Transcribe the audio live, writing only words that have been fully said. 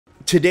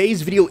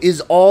Today's video is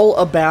all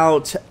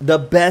about the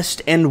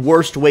best and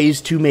worst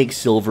ways to make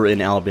silver in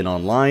Albion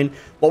Online.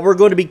 What we're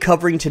going to be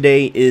covering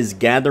today is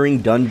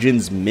gathering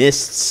dungeons,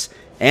 mists,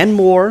 and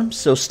more,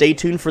 so stay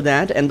tuned for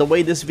that. And the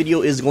way this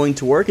video is going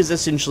to work is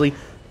essentially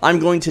I'm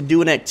going to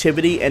do an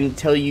activity and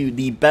tell you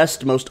the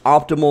best, most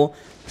optimal,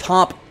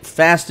 top,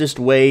 fastest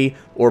way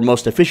or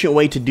most efficient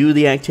way to do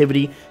the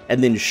activity,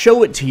 and then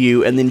show it to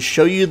you, and then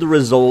show you the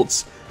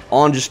results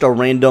on just a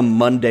random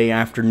Monday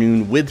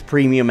afternoon with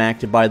premium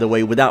active. By the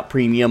way, without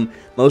premium,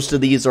 most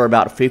of these are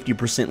about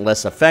 50%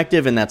 less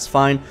effective, and that's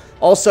fine.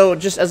 Also,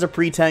 just as a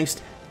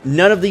pretext,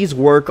 none of these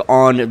work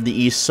on the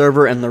East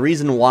server, and the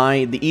reason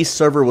why: the East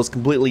server was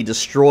completely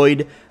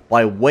destroyed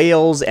by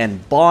whales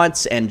and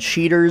bots and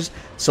cheaters,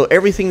 so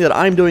everything that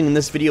I'm doing in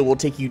this video will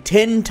take you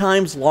 10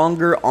 times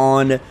longer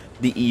on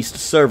the East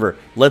server.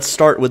 Let's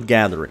start with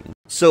gathering.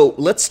 So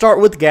let's start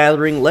with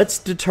gathering. Let's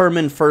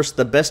determine first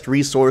the best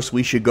resource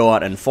we should go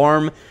out and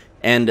farm.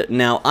 And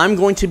now I'm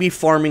going to be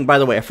farming. By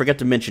the way, I forgot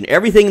to mention,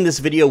 everything in this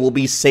video will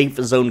be safe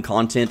zone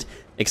content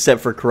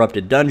except for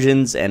corrupted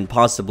dungeons and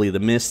possibly the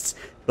mists.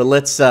 But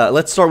let's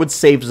start with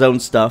safe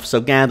zone stuff.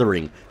 So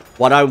gathering.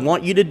 What I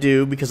want you to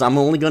do, because I'm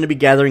only going to be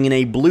gathering in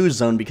a blue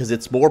zone because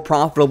it's more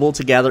profitable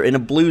to gather in a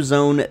blue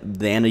zone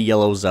than a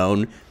yellow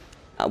zone.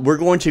 We're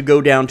going to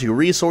go down to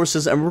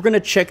resources, and we're going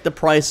to check the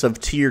price of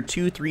tier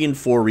 2, 3, and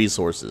 4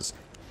 resources.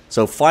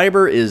 So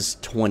fiber is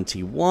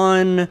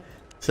 21,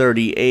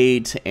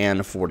 38,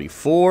 and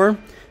 44.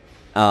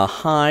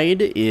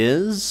 Hide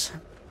is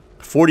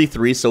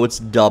 43, so it's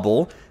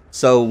double.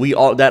 So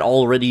that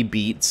already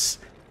beats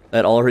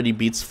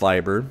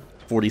fiber.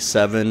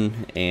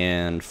 47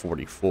 and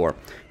 44.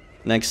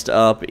 Next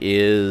up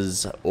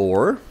is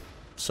ore.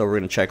 So we're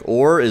going to check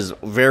ore is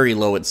very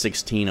low at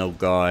 16. Oh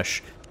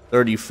gosh.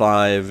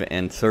 35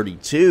 and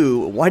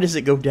 32. Why does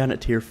it go down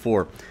at tier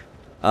 4?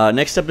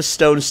 Next up is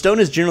stone. Stone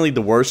is generally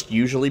the worst,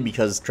 usually,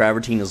 because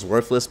travertine is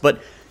worthless.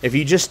 But if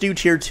you just do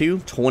tier 2,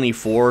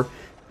 24.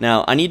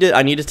 Now I need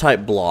to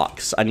type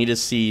blocks. I need to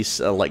see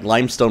like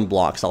limestone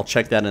blocks. I'll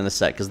check that in a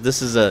sec, because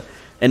this is an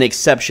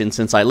exception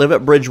since I live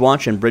at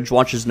Bridgewatch, and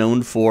Bridgewatch is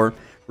known for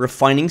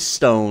refining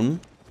stone.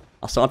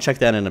 So I'll check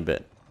that in a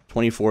bit.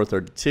 24,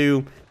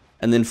 32.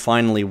 And then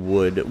finally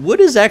wood.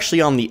 Wood is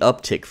actually on the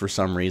uptick for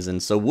some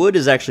reason. So wood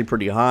is actually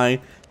pretty high.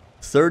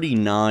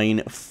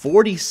 39,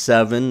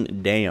 47,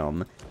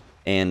 damn,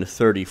 and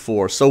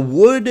 34. So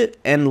wood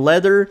and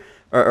leather,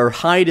 or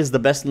hide, is the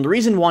best. And the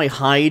reason why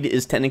hide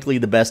is technically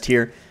the best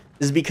here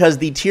is because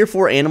the tier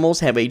 4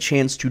 animals have a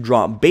chance to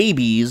drop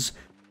babies,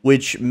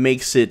 which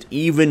makes it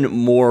even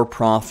more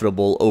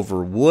profitable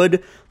over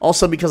wood.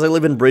 Also, because I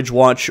live in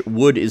Bridgewatch,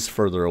 wood is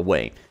further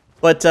away.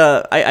 But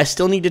I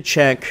still need to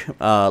check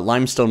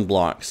limestone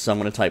blocks. So I'm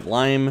going to type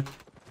limestone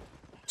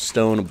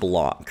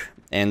block.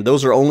 And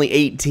those are only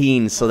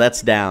 18, so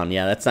that's down.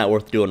 Yeah, that's not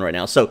worth doing right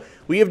now. So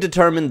we have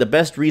determined the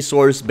best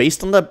resource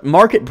based on the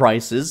market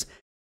prices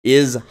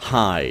is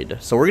hide.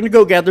 So we're going to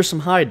go gather some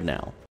hide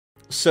now.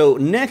 So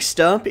next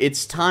up,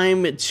 it's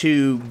time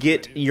to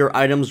get your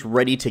items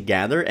ready to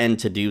gather. And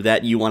to do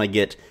that, you want to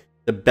get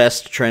the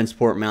best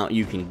transport mount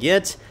you can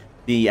get.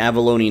 The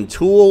Avalonian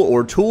tool,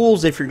 or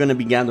tools if you're going to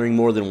be gathering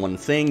more than one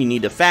thing. You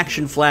need a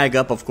faction flag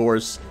up, of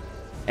course,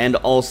 and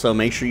also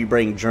make sure you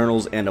bring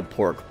journals and a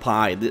pork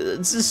pie.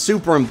 This is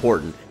super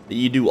important that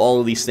you do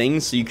all of these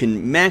things so you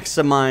can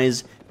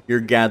maximize your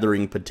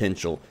gathering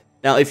potential.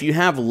 Now, if you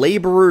have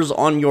laborers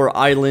on your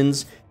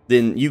islands,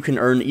 then you can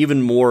earn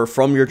even more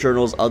from your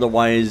journals.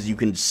 Otherwise, you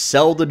can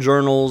sell the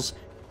journals,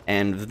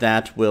 and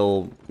that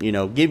will,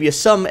 give you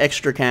some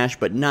extra cash,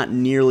 but not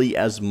nearly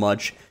as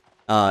much.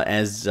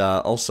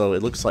 Also,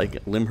 it looks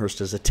like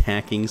Limhurst is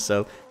attacking,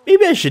 so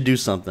maybe I should do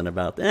something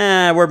about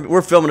that.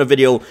 We're filming a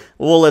video.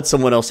 We'll let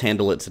someone else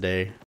handle it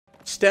today.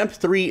 Step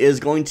 3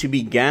 is going to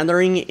be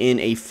gathering in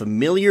a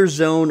familiar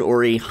zone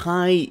or a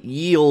high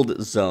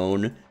yield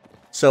zone.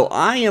 So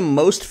I am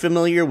most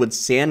familiar with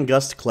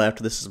Sandgust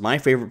Cleft. This is my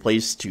favorite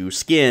place to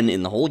skin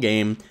in the whole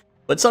game.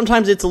 But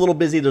sometimes it's a little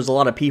busy. There's a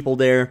lot of people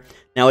there.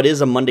 Now, it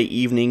is a Monday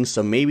evening,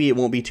 so maybe it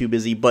won't be too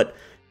busy, but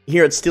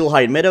here at Steel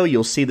Hide Meadow,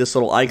 you'll see this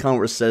little icon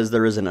where it says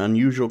there is an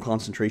unusual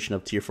concentration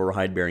of tier 4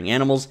 hide-bearing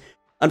animals.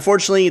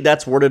 Unfortunately,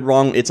 that's worded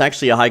wrong. It's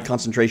actually a high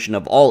concentration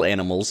of all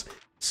animals,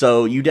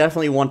 so you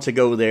definitely want to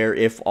go there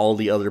if all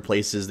the other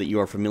places that you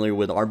are familiar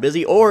with are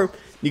busy, or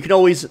you can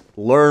always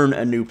learn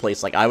a new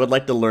place. Like, I would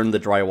like to learn the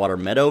Drywater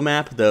Meadow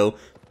map, though.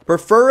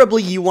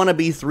 Preferably, you want to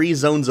be 3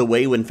 zones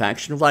away when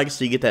faction flags,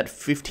 so you get that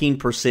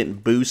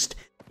 15% boost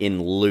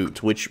in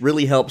loot, which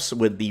really helps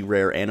with the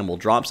rare animal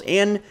drops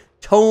and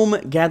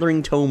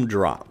gathering tome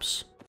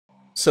drops.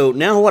 So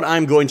now what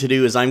I'm going to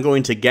do is I'm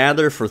going to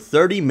gather for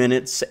 30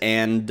 minutes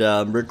and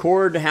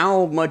record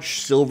how much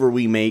silver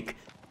we make.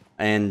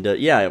 And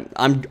yeah,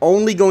 I'm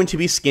only going to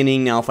be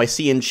skinning. Now, if I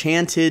see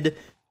enchanted,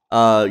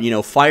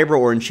 fiber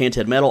or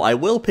enchanted metal, I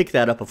will pick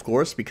that up, of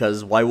course,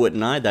 because why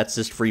wouldn't I? That's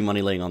just free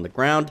money laying on the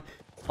ground.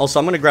 Also,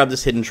 I'm going to grab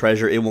this hidden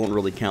treasure. It won't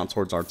really count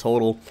towards our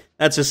total.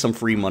 That's just some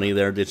free money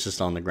there. It's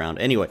just on the ground.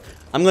 Anyway,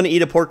 I'm going to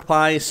eat a pork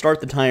pie, start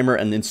the timer,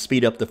 and then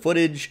speed up the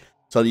footage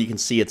so that you can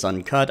see it's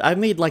uncut. I've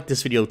made like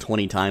this video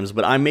 20 times,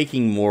 but I'm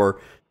making more.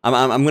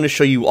 I'm going to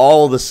show you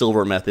all the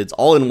silver methods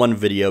all in one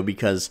video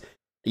because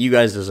you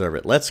guys deserve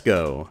it. Let's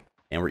go.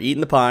 And we're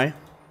eating the pie.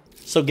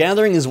 So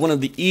gathering is one of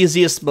the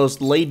easiest,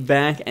 most laid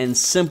back, and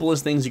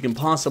simplest things you can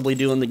possibly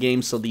do in the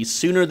game. So the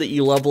sooner that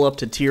you level up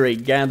to tier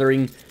 8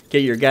 gathering,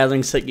 get your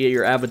gathering set, get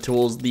your Ava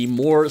tools, the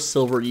more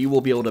silver you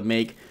will be able to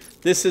make.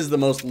 This is the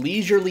most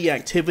leisurely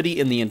activity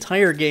in the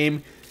entire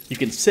game. You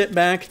can sit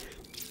back,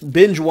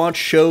 binge watch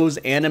shows,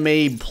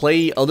 anime,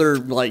 play other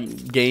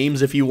like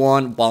games if you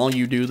want while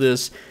you do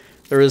this.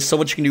 There is so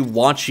much you can do.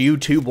 Watch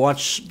YouTube,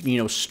 watch,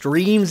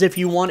 streams if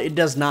you want. It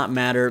does not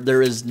matter.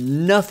 There is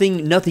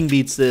nothing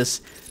beats this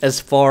as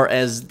far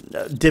as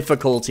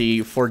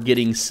difficulty for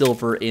getting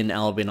silver in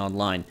Albion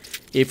Online.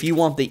 If you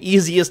want the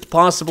easiest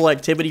possible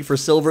activity for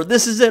silver,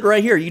 this is it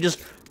right here. You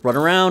just run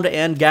around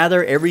and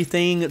gather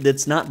everything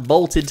that's not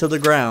bolted to the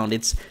ground.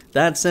 It's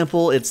that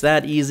simple. It's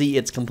that easy.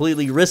 It's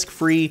completely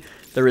risk-free.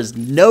 There is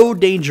no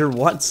danger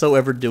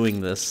whatsoever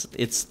doing this.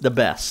 It's the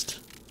best.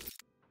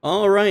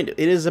 Alright,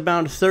 it is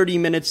about 30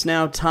 minutes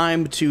now,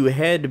 time to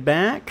head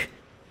back,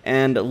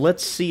 and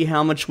let's see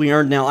how much we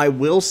earned. Now, I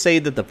will say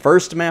that the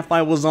first map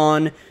I was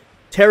on,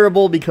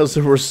 terrible because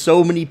there were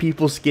so many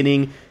people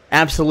skinning.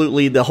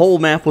 Absolutely, the whole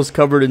map was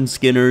covered in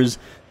skinners,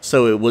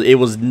 so it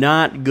was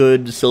not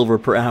good silver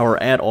per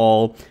hour at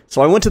all.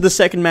 So I went to the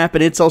second map,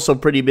 and it's also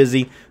pretty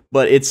busy,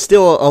 but it's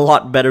still a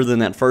lot better than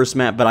that first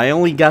map, but I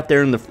only got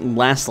there in the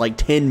last, like,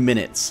 10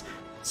 minutes.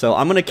 So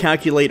I'm going to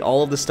calculate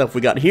all of the stuff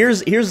we got.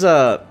 Here's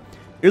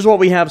what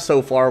we have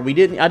so far. I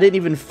didn't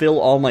even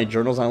fill all my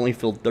journals. I only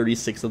filled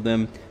 36 of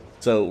them.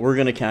 So we're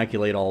going to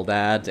calculate all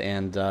that.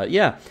 And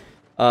yeah,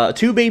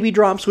 2 baby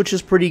drops, which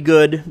is pretty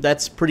good.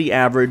 That's pretty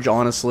average,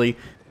 honestly.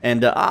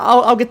 And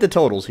I'll get the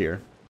totals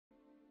here.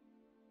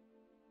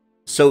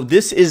 So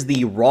this is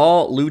the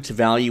raw loot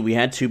value. We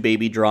had 2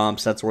 baby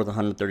drops. That's worth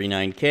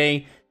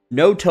 139k.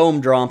 No tome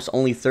drops,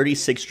 only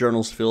 36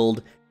 journals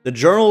filled. The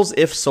journals,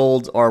 if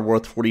sold, are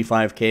worth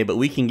 45k, but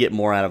we can get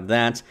more out of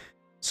that.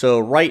 So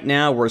right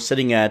now we're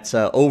sitting at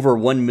over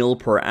 1 mil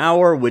per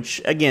hour, which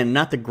again,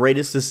 not the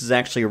greatest. This is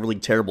actually a really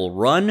terrible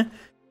run.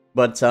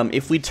 But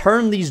if we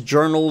turn these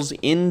journals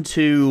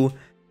into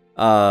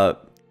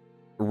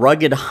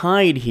rugged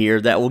hide here,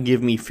 that will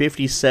give me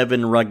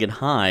 57 rugged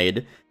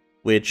hide,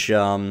 which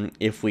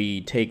if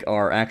we take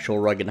our actual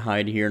rugged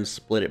hide here and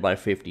split it by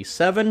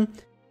 57,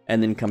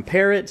 and then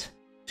compare it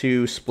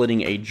to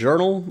splitting a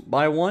journal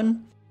by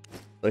 1.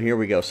 So here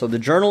we go. So the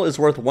journal is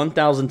worth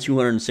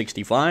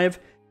 1,265.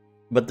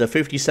 But the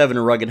 57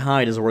 rugged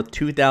hide is worth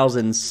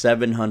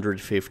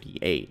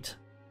 2,758.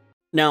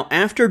 Now,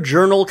 after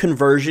journal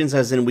conversions,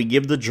 as in we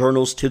give the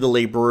journals to the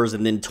laborers,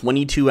 and then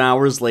 22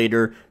 hours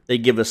later, they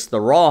give us the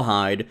raw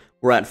hide,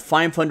 we're at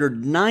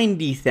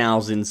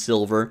 590,000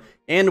 silver,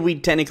 and we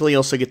technically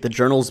also get the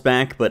journals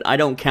back, but I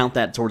don't count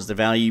that towards the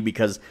value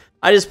because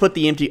I just put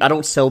the empty, I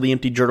don't sell the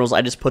empty journals,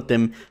 I just put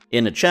them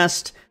in a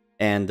chest,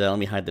 and let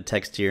me hide the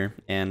text here,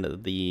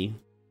 and the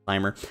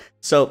timer.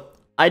 So,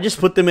 I just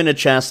put them in a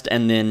chest,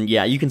 and then,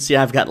 yeah, you can see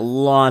I've got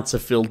lots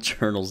of filled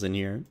journals in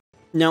here.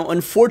 Now,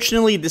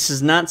 unfortunately, this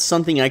is not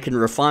something I can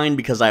refine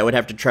because I would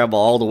have to travel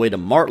all the way to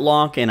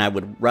Martlock, and I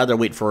would rather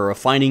wait for a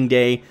refining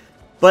day.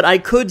 But I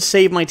could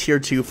save my tier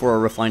 2 for a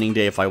refining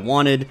day if I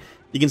wanted.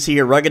 You can see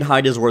here, rugged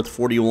hide is worth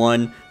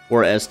 41,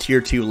 whereas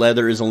tier 2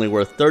 leather is only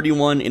worth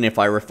 31, and if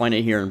I refine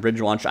it here in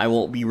Bridgewatch, I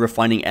won't be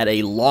refining at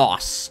a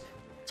loss.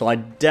 So I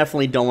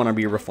definitely don't want to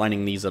be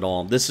refining these at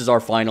all. This is our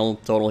final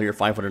total here,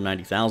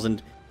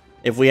 590,000.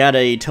 If we had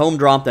a tome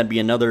drop, that'd be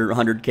another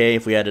 100k.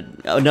 If we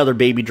had another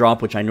baby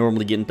drop, which I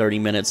normally get in 30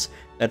 minutes,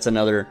 that's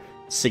another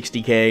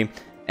 60k.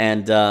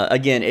 And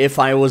again, if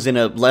I was in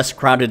a less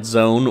crowded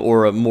zone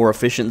or a more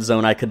efficient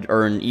zone, I could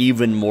earn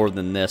even more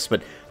than this.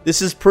 But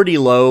this is pretty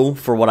low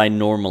for what I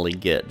normally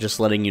get, just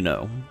letting you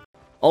know.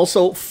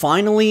 Also,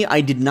 finally,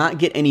 I did not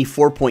get any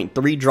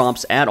 4.3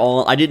 drops at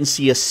all. I didn't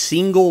see a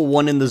single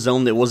one in the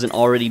zone that wasn't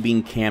already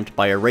being camped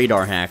by a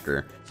radar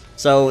hacker.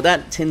 So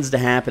that tends to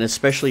happen,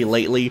 especially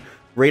lately.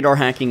 Radar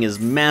hacking is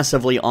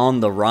massively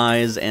on the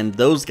rise, and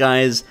those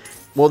guys,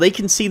 well, they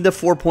can see the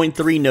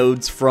 4.3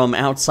 nodes from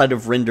outside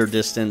of render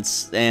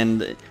distance,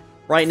 and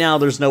right now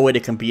there's no way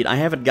to compete. I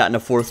haven't gotten a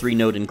 4.3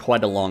 node in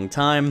quite a long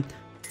time,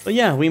 but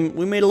yeah, we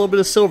made a little bit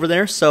of silver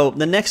there. So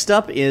the next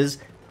up is,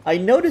 I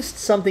noticed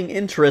something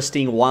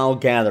interesting while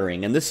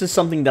gathering, and this is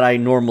something that I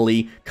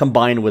normally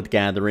combine with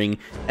gathering,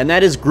 and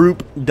that is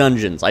group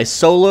dungeons.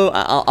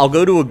 I'll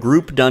go to a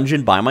group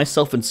dungeon by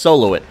myself and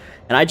solo it,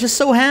 and I just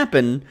so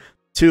happen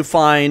to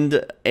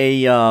find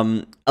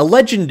a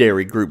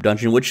legendary group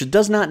dungeon, which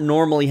does not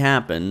normally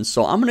happen,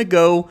 so I'm going to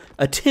go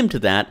attempt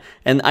that,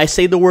 and I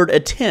say the word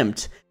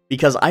attempt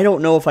because I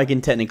don't know if I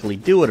can technically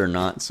do it or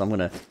not, so I'm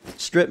going to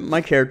strip my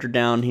character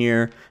down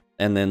here,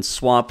 and then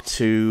swap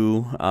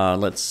to,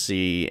 let's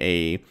see,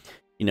 a,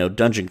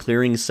 dungeon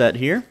clearing set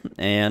here,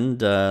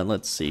 and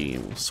let's see,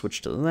 we'll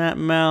switch to that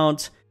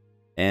mount,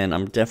 and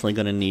I'm definitely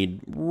going to need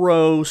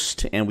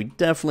roast, and we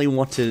definitely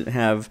want to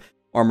have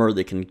armor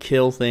that can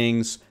kill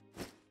things.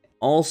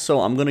 Also,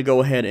 I'm going to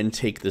go ahead and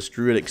take this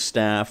Druidic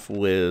Staff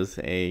with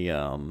a,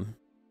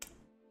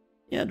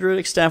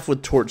 Druidic Staff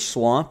with Torch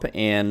Swap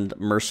and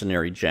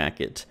Mercenary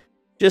Jacket.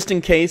 Just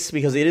in case,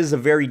 because it is a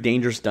very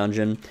dangerous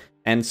dungeon,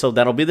 and so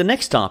that'll be the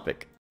next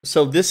topic.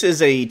 So this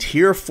is a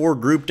tier 4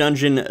 group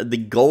dungeon. The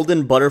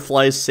golden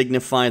butterflies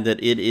signify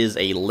that it is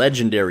a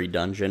legendary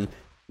dungeon,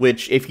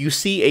 which if you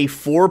see a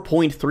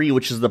 4.3,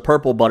 which is the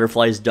purple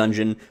butterflies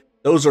dungeon,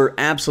 those are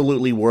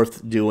absolutely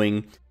worth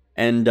doing.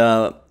 And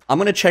I'm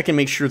going to check and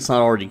make sure it's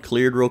not already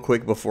cleared real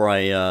quick before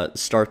I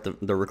start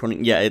the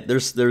recording. Yeah,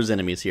 there's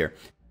enemies here.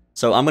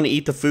 So I'm going to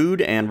eat the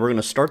food, and we're going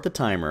to start the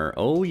timer.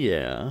 Oh,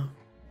 yeah.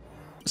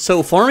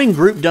 So farming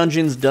group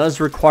dungeons does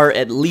require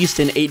at least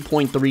an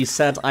 8.3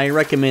 set. I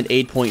recommend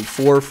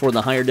 8.4 for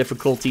the higher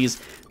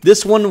difficulties.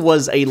 This one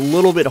was a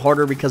little bit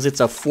harder because it's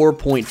a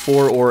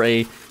 4.4 or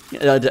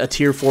a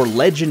tier 4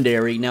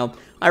 legendary. Now,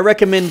 I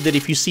recommend that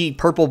if you see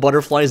purple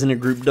butterflies in a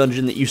group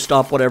dungeon that you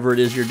stop whatever it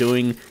is you're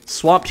doing,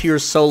 swap to your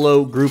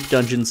solo group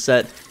dungeon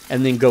set,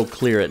 and then go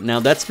clear it. Now,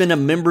 that's been a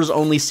members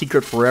only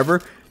secret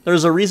forever.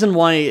 There's a reason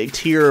why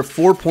tier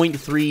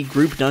 4.3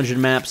 group dungeon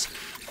maps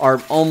are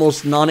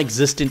almost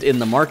non-existent in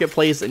the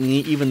marketplace, and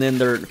even then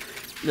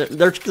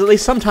they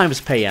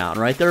sometimes pay out,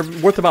 right? They're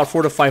worth about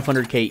 400 to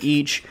 500k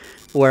each,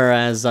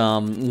 whereas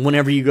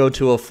whenever you go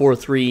to a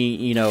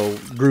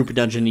 4-3 group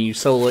dungeon and you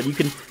solo it, you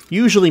can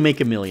usually make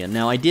 $1 million.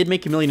 Now I did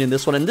make $1 million in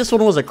this one, and this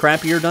one was a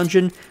crappier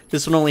dungeon.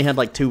 This one only had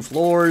like 2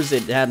 floors.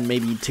 It had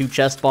maybe 2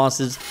 chest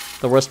bosses.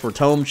 The rest were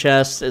tome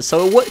chests.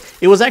 So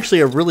it was actually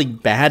a really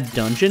bad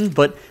dungeon,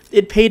 but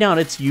it paid out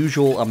its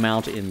usual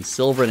amount in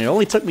silver, and it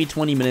only took me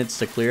 20 minutes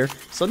to clear,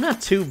 so not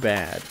too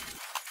bad.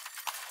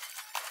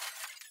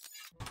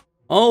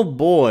 Oh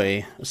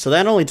boy, so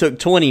that only took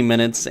 20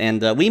 minutes,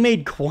 and we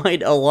made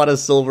quite a lot of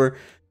silver,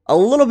 a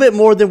little bit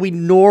more than we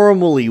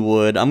normally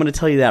would. I'm going to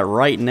tell you that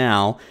right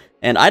now,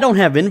 and I don't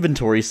have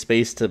inventory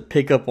space to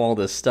pick up all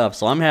this stuff,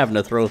 so I'm having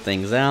to throw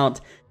things out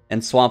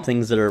and swap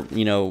things that are,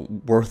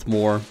 worth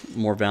more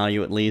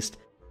value at least.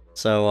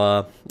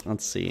 So,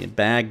 let's see,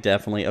 bag,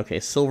 definitely. Okay,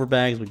 silver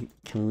bags,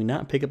 can we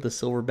not pick up the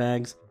silver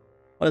bags?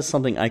 What is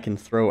something I can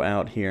throw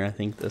out here? I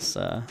think this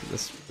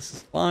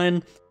is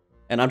fine.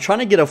 And I'm trying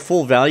to get a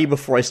full value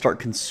before I start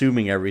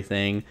consuming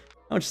everything.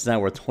 How much is that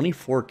worth?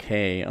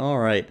 24k,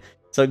 alright.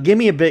 So give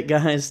me a bit,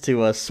 guys,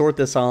 to sort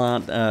this all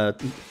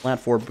out. Flat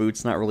 4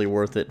 boots, not really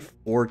worth it.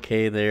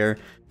 4k there.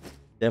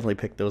 Definitely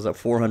pick those up.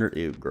 400,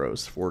 ew,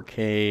 gross.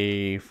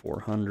 4k,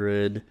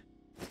 400.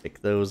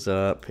 Pick those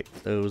up,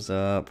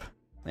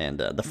 And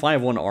the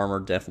 5-1 armor,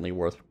 definitely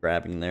worth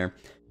grabbing there.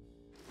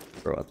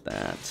 Throw out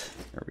that.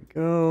 There we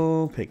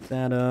go. Pick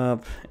that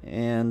up.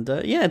 And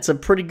yeah, it's a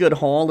pretty good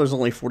haul. There's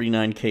only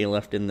 49k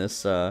left in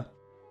this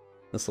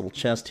this little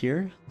chest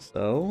here.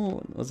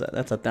 So, what's that?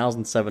 That's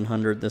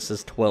 1,700. This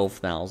is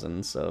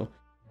 12,000. So,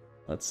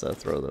 let's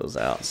throw those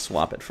out.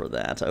 Swap it for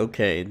that.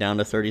 Okay, down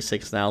to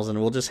 36,000.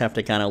 We'll just have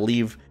to kind of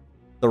leave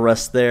the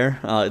rest there.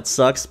 It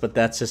sucks, but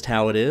that's just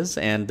how it is.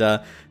 And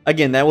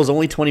again, that was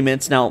only 20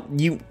 minutes. Now,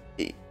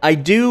 I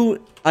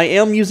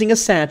am using a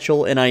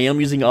satchel, and I am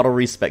using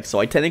auto-respec, so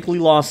I technically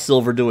lost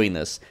silver doing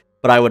this,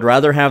 but I would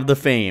rather have the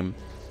fame,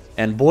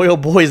 and boy oh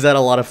boy is that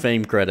a lot of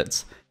fame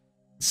credits.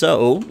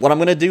 So, what I'm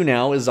going to do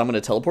now is I'm going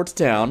to teleport to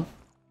town.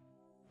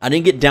 I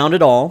didn't get downed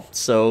at all,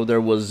 so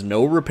there was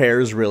no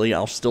repairs really.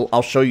 I'll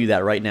show you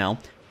that right now.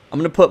 I'm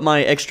going to put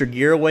my extra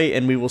gear away,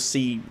 and we will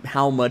see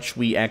how much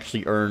we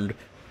actually earned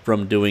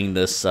from doing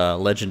this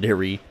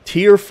legendary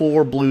tier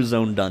 4 blue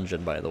zone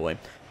dungeon, by the way.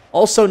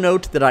 Also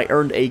note that I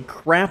earned a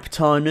crap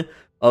ton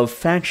of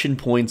faction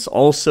points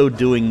also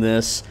doing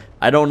this.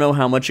 I don't know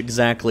how much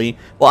exactly.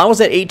 Well, I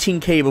was at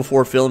 18k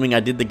before filming.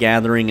 I did the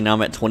gathering, and now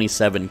I'm at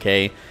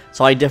 27k.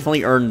 So I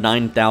definitely earned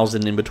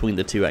 9,000 in between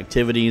the two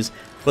activities.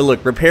 But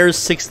look, repairs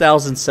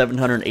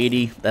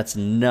 6,780. That's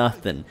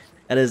nothing.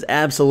 That is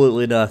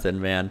absolutely nothing,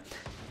 man.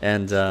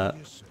 And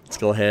let's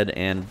go ahead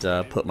and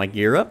put my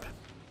gear up.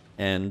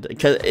 And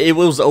cause it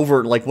was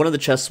over, like one of the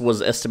chests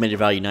was estimated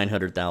value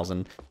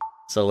 900,000.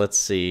 So let's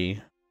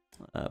see,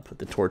 put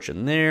the torch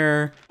in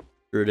there,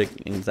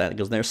 and that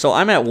goes there. So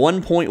I'm at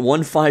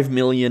 1.15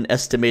 million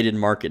estimated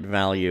market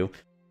value,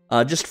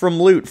 just from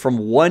loot from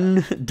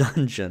one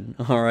dungeon,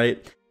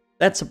 alright?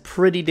 That's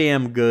pretty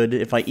damn good.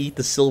 If I eat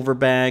the silver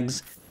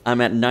bags,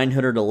 I'm at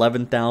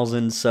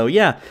 911,000. So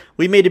yeah,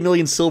 we made $1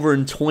 million silver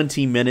in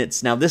 20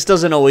 minutes. Now this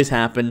doesn't always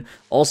happen.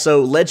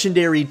 Also,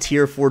 legendary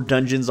tier 4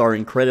 dungeons are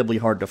incredibly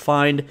hard to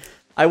find.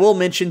 I will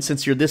mention,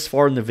 since you're this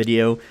far in the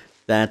video,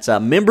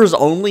 that members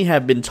only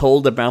have been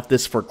told about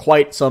this for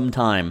quite some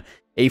time.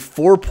 A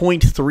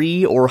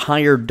 4.3 or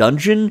higher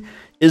dungeon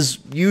is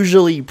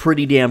usually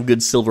pretty damn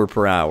good silver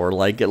per hour,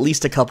 like at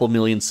least a couple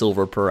million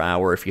silver per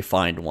hour if you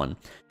find one.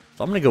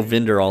 So I'm going to go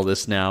vendor all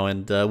this now,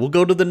 and we'll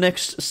go to the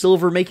next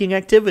silver making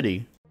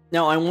activity.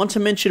 Now, I want to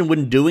mention,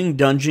 when doing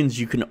dungeons,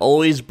 you can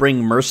always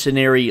bring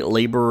mercenary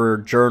laborer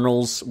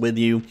journals with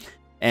you,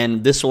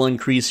 and this will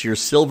increase your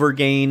silver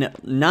gain,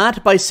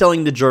 not by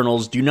selling the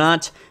journals. Do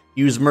not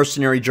use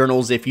mercenary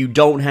journals if you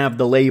don't have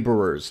the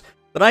laborers.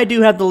 But I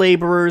do have the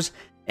laborers,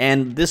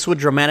 and this would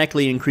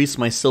dramatically increase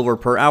my silver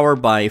per hour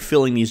by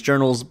filling these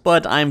journals,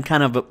 but I'm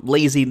kind of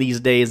lazy these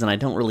days and I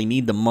don't really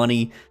need the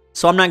money,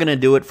 so I'm not going to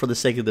do it for the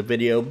sake of the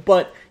video,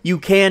 but you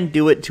can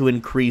do it to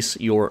increase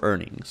your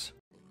earnings.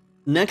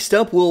 Next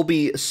up will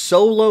be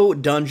solo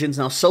dungeons.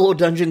 Now, solo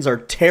dungeons are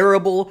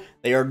terrible.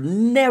 They are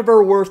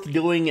never worth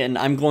doing, and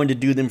I'm going to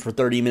do them for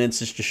 30 minutes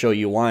just to show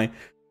you why.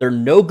 They're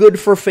no good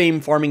for fame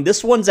farming.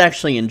 This one's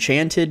actually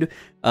enchanted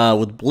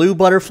with blue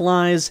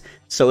butterflies,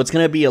 so it's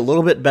going to be a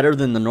little bit better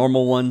than the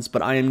normal ones,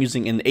 but I am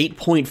using an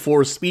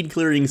 8.4 speed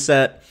clearing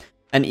set,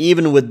 and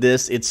even with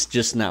this, it's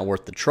just not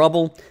worth the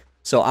trouble.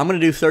 So I'm going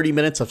to do 30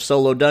 minutes of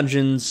solo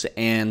dungeons,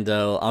 and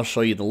I'll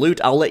show you the loot.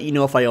 I'll let you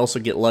know if I also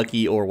get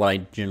lucky or what I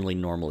generally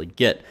normally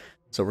get.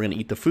 So we're going to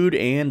eat the food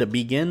and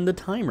begin the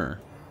timer.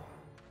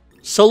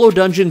 Solo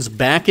dungeons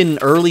back in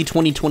early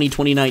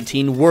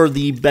 2020-2019 were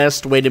the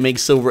best way to make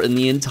silver in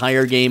the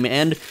entire game,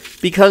 and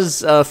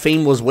because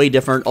Fame was way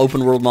different,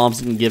 open world mobs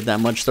didn't give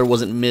that much. There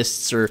wasn't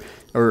mists or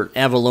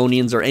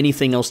Avalonians or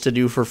anything else to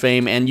do for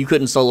Fame, and you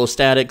couldn't solo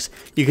statics.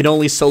 You could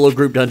only solo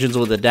group dungeons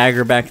with a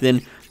dagger back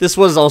then. This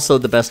was also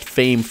the best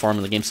Fame farm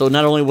in the game. So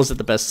not only was it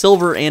the best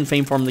silver and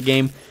Fame farm in the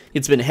game,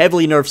 it's been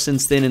heavily nerfed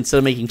since then. Instead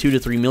of making 2 to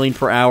 3 million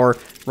per hour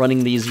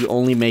running these, you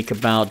only make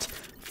about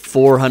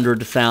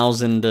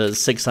 400,000 to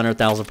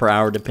 600,000 per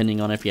hour,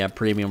 depending on if you have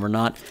premium or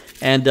not.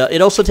 And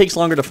it also takes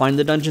longer to find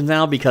the dungeons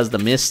now because the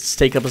mists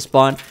take up a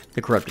spot,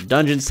 the corrupted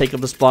dungeons take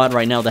up a spot.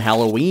 Right now, the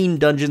Halloween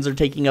dungeons are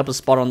taking up a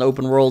spot on the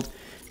open world.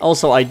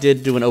 Also, I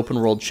did do an open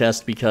world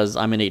chest because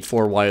I'm an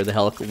 8.4, why the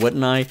hell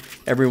wouldn't I?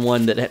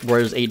 Everyone that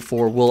wears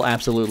 8.4 will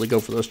absolutely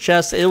go for those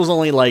chests. It was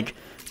only like,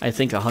 I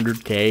think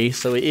 100k,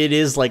 so it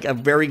is like a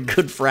very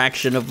good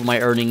fraction of my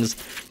earnings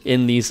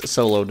in these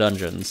solo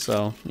dungeons.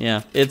 So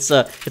yeah, it's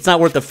not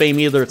worth the fame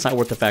either, it's not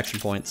worth the faction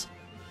points.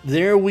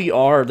 There we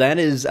are, that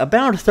is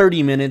about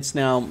 30 minutes.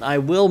 Now, I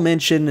will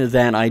mention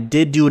that I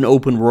did do an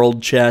open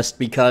world chest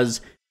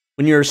because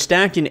when you're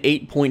stacked in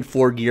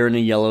 8.4 gear in a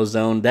yellow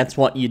zone, that's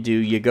what you do.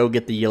 You go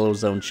get the yellow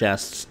zone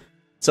chests.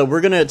 So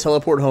we're going to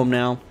teleport home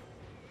now.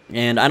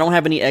 And I don't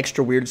have any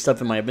extra weird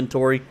stuff in my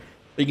inventory.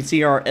 But you can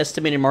see our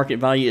estimated market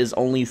value is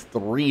only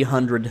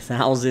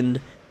 300,000.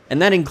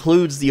 And that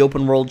includes the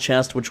open world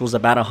chest, which was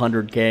about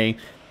 100k.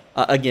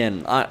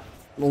 Again,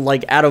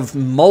 like out of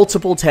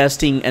multiple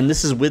testing, and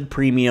this is with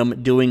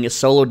premium, doing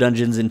solo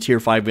dungeons in tier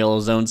 5 yellow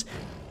zones,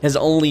 has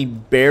only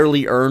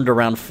barely earned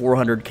around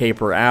 400k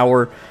per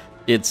hour.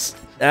 It's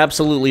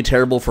absolutely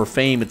terrible for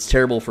fame, it's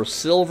terrible for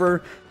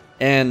silver,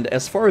 and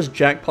as far as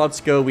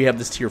jackpots go, we have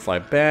this tier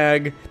 5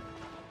 bag,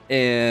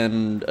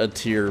 and a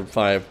tier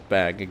 5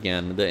 bag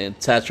again, the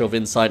Satchel of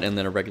Insight, and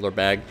then a regular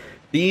bag.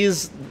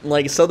 These,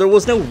 like, so there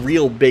was no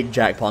real big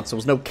jackpots, there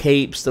was no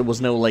capes, there was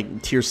no,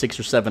 like, tier 6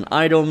 or 7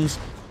 items,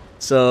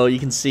 so you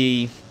can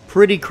see,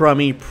 pretty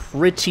crummy,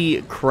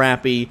 pretty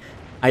crappy.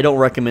 I don't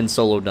recommend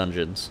solo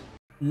dungeons.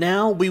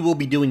 Now we will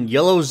be doing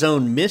yellow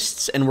zone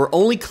mists, and we're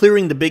only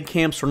clearing the big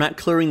camps. We're not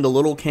clearing the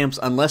little camps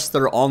unless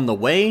they're on the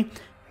way.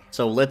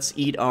 So let's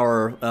eat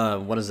our,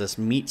 what is this,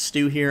 meat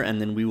stew here,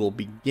 and then we will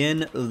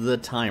begin the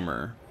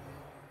timer.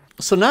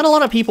 So not a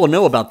lot of people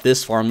know about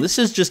this farm. This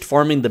is just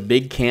farming the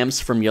big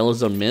camps from yellow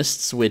zone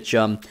mists, which,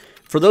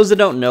 for those that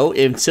don't know,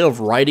 instead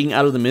of riding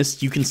out of the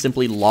mist, you can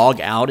simply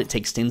log out. It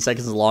takes 10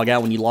 seconds to log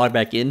out. When you log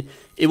back in,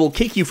 it will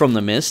kick you from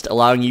the mist,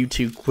 allowing you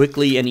to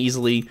quickly and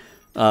easily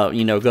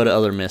you know, go to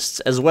other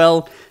mists. As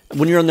well,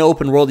 when you're in the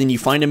open world and you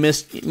find a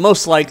mist,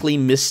 most likely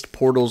mist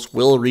portals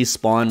will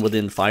respawn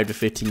within 5 to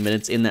 15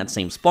 minutes in that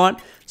same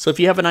spot. So if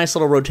you have a nice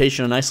little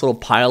rotation, a nice little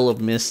pile of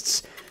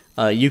mists,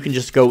 you can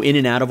just go in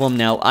and out of them.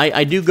 Now,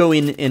 I do go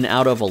in and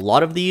out of a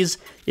lot of these.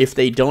 If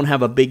they don't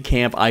have a big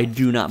camp, I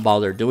do not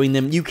bother doing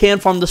them. You can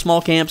farm the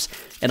small camps,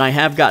 and I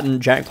have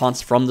gotten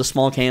jackpots from the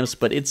small camps,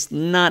 but it's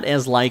not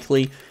as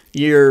likely.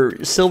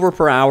 Your silver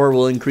per hour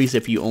will increase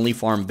if you only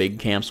farm big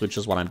camps, which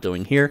is what I'm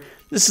doing here.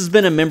 This has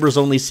been a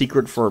members-only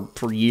secret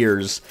for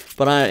years,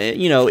 but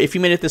you know, if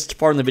you made it this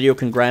far in the video,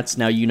 congrats,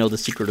 now you know the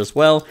secret as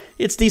well.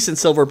 It's decent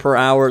silver per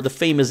hour, the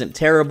fame isn't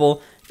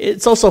terrible,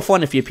 it's also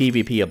fun if you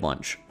PvP a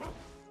bunch.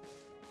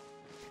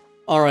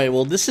 Alright,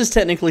 well this is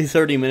technically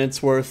 30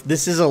 minutes worth.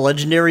 This is a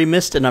legendary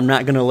mist, and I'm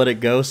not going to let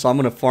it go, so I'm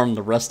going to farm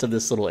the rest of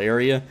this little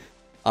area.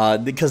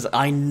 Because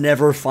I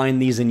never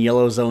find these in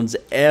yellow zones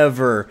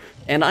ever,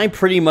 and I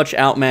pretty much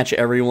outmatch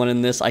everyone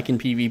in this. I can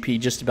PvP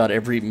just about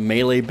every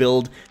melee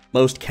build,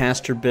 most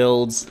caster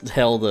builds,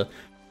 hell,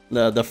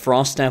 the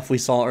frost staff we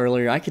saw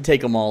earlier, I could take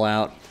them all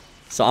out.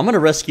 So I'm gonna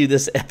rescue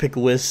this epic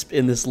wisp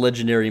in this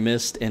legendary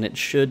mist, and it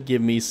should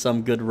give me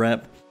some good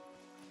rep.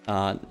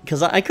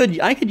 Because I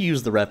could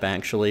use the rep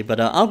actually, but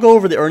I'll go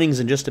over the earnings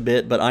in just a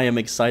bit. But I am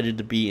excited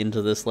to be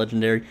into this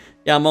legendary.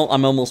 Yeah, I'm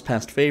almost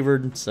past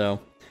favored, so.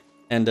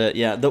 And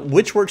yeah, the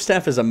Witchwork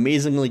Staff is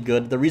amazingly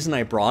good. The reason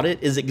I brought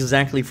it is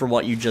exactly for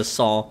what you just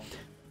saw.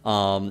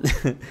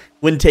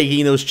 When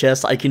taking those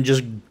chests, I can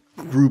just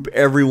group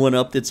everyone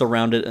up that's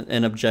around it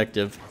an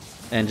objective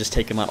and just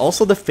take them out.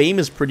 Also, the fame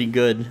is pretty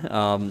good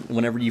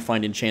whenever you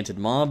find enchanted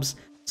mobs.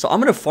 So I'm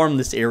going to farm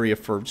this area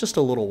for just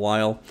a little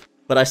while.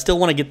 But I still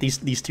want to get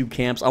these 2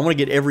 camps. I want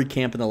to get every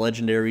camp in the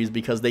legendaries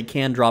because they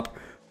can drop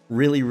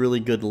really, really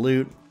good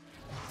loot.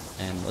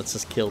 And let's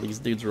just kill these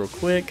dudes real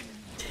quick.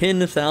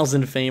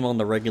 10,000 fame on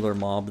the regular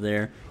mob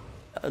there.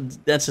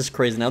 That's just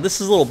crazy. Now,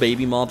 this is a little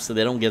baby mob, so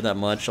they don't give that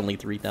much, only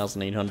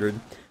 3,800.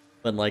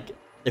 But, like,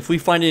 if we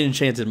find an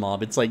enchanted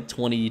mob, it's like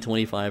 20,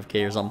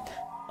 25k or something.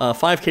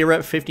 5k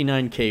rep,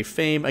 59k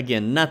fame.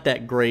 Again, not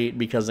that great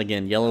because,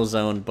 again, yellow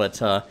zone.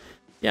 But,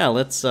 yeah,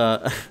 let's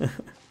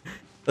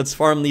let's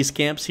farm these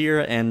camps here,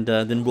 and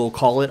then we'll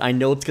call it. I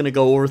know it's going to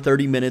go over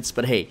 30 minutes,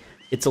 but hey,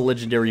 it's a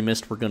legendary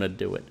mist. We're going to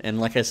do it. And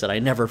like I said, I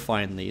never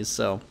find these,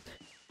 so,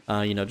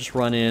 you know, just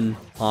run in,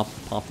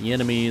 pop the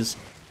enemies.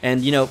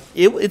 And, you know,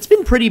 it's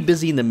been pretty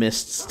busy in the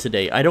mists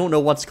today. I don't know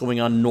what's going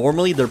on.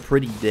 Normally, they're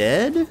pretty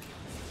dead,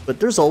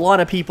 but there's a lot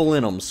of people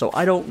in them. So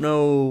I don't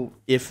know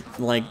if,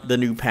 like, the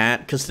new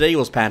patch, because today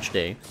was patch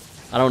day.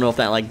 I don't know if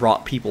that, like,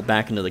 brought people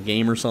back into the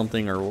game or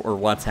something, or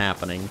what's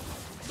happening.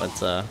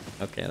 But,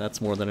 okay,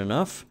 that's more than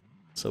enough.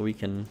 So we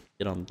can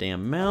get on the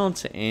damn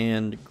mount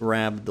and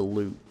grab the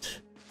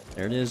loot.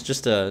 There it is.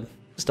 Just a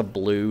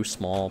blue,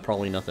 small,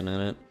 probably nothing in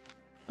it.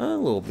 A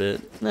little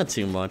bit. Not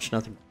too much.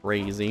 Nothing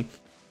crazy.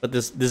 But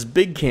this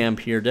big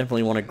camp here,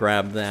 definitely want to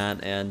grab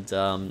that,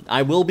 and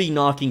I will be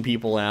knocking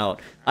people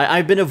out.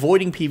 I've been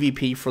avoiding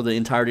PvP for the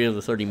entirety of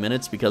the 30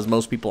 minutes because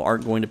most people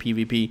aren't going to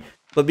PvP,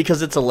 but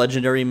because it's a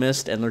legendary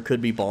mist and there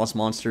could be boss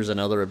monsters and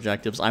other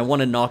objectives, I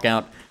want to knock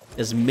out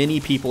as many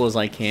people as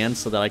I can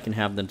so that I can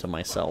have them to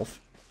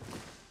myself.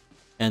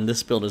 And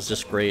this build is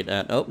just great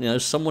at... Oh, you know,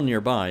 there's someone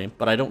nearby,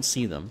 but I don't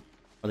see them.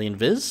 Are they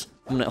invis?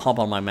 I'm going to hop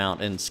on my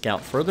mount and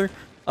scout further.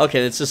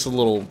 Okay, it's just a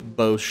little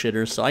bow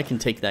shitter, so I can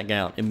take that guy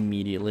out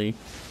immediately.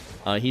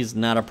 He's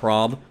not a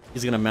prob.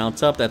 He's gonna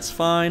mount up, that's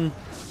fine.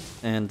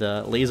 And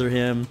laser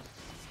him.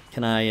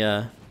 Can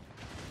I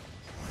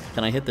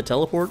hit the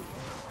teleport?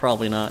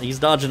 Probably not. He's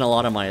dodging a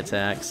lot of my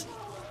attacks.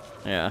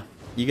 Yeah,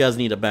 you guys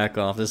need to back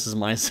off. This is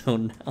my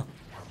zone now.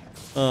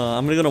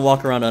 I'm gonna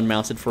walk around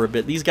unmounted for a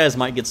bit. These guys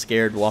might get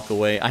scared, walk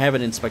away. I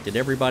haven't inspected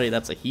everybody.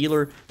 That's a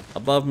healer.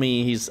 Above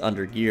me, he's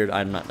under geared.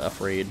 I'm not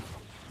afraid.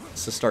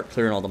 Let's just start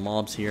clearing all the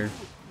mobs here.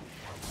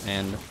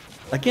 And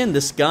again,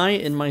 this guy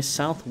in my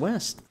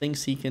southwest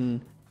thinks he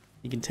can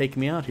take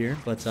me out here,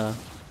 but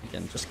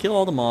again, just kill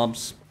all the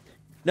mobs.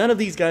 None of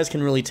these guys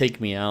can really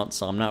take me out,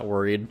 so I'm not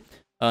worried.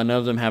 None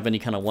of them have any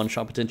kind of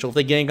one-shot potential. If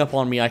they gang up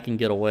on me, I can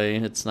get away.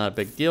 It's not a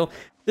big deal.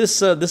 This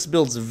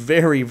build's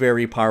very,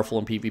 very powerful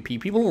in PvP.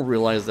 People don't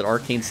realize that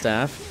Arcane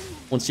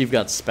Staff, once you've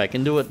got spec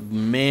into it,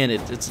 man,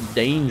 it's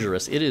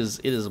dangerous. It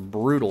is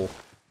brutal.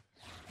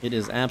 It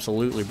is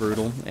absolutely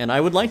brutal. And I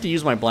would like to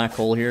use my black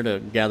hole here to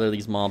gather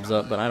these mobs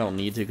up, but I don't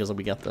need to because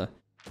we got the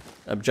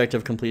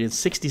objective completed.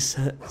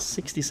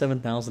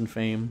 67,000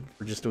 fame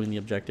for just doing the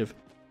objective.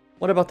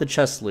 What about the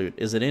chest loot?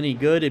 Is it any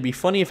good? It'd be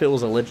funny if it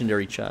was a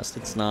legendary chest.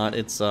 It's not.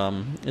 It's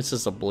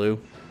just a blue.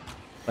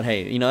 But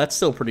hey, you know, that's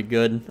still pretty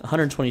good.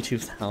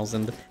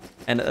 122,000.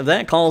 And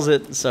that calls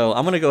it. So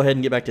I'm going to go ahead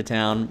and get back to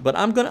town. But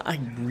I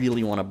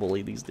really want to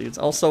bully these dudes.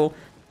 Also,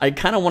 I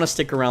kind of want to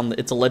stick around.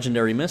 It's a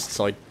legendary mist,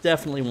 so I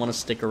definitely want to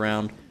stick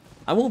around.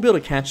 I won't be able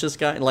to catch this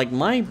guy. Like,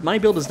 my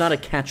build is not a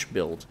catch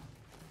build.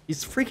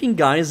 These freaking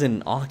guys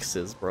in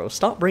oxes, bro.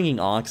 Stop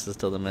bringing oxes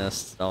to the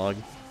mist, dog.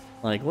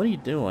 Like, what are you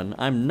doing?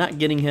 I'm not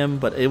getting him,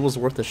 but it was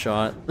worth a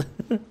shot.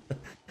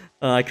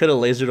 I could have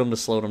lasered him to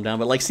slow him down,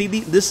 but like, see,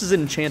 this is an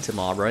enchanted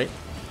mob, right?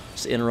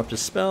 Just interrupt his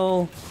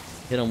spell,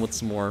 hit him with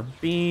some more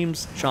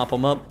beams, chop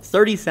him up.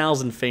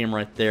 30,000 fame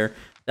right there.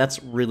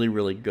 That's really,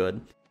 really good.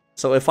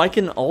 So if I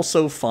can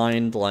also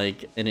find,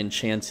 like, an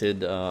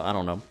enchanted, I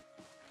don't know.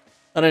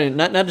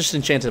 Not just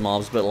enchanted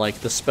mobs, but, like,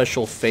 the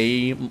special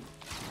the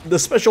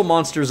special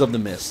monsters of the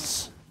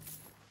mists.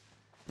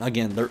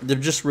 Again, they're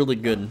just really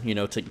good, you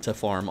know, to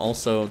farm.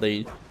 Also,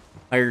 they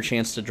higher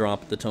chance to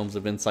drop the Tomes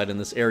of Insight in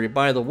this area,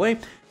 by the way.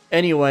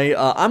 Anyway,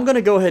 I'm going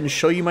to go ahead and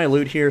show you my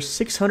loot here.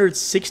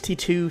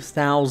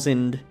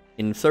 662,000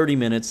 in 30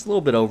 minutes. A little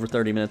bit over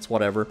 30 minutes,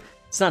 whatever.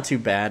 It's not too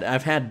bad.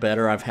 I've had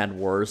better. I've had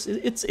worse.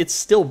 It's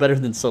still better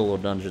than solo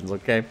dungeons,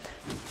 okay?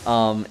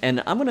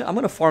 And I'm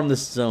gonna farm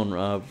this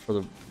zone for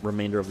the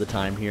remainder of the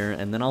time here,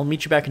 and then I'll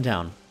meet you back in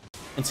town.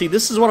 And see,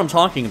 this is what I'm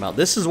talking about.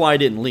 This is why I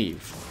didn't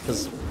leave.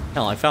 Because,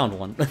 hell, I found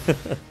one.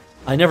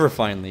 I never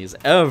find these.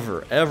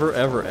 Ever, ever,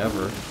 ever,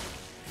 ever.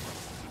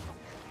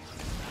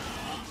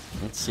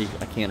 Let's see.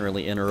 I can't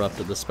really interrupt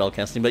the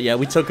spellcasting. But yeah,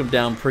 we took him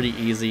down pretty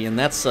easy. And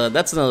that's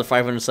another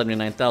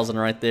 579,000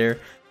 right there.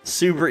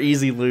 Super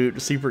easy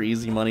loot, super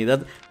easy money.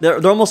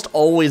 They're almost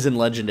always in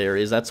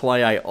legendaries. That's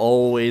why I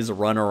always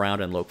run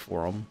around and look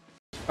for them.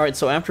 Alright,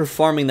 so after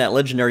farming that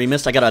legendary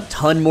mist, I got a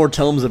ton more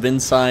Tomes of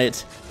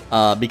Insight.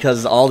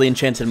 Because all the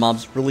enchanted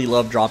mobs really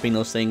love dropping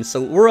those things.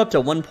 So we're up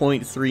to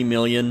 1.3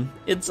 million.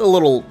 It's a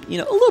little, you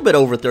know, a little bit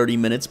over 30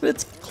 minutes, but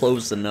it's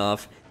close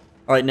enough.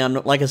 Alright, now,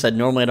 like I said,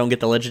 normally I don't get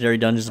the legendary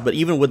dungeons, but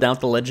even without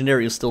the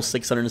legendary, it's still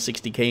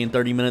 660k in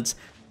 30 minutes.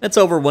 That's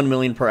over 1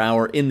 million per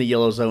hour in the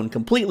yellow zone.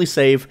 Completely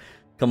safe,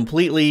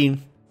 completely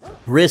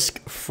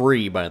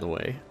risk-free, by the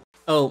way.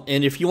 Oh,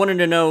 and if you wanted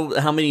to know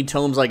how many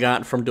tomes I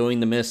got from doing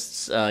the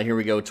mists, here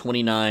we go,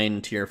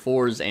 29 tier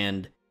 4s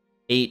and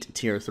 8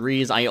 tier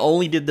 3s. I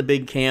only did the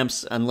big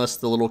camps unless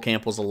the little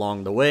camp was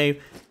along the way,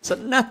 so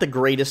not the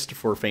greatest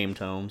for fame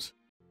tomes.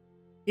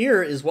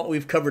 Here is what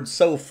we've covered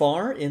so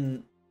far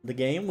in the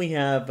game. We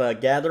have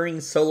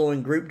gathering, solo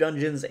and group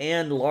dungeons,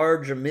 and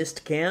large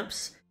mist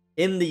camps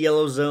in the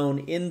yellow zone,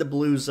 in the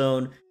blue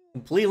zone,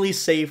 completely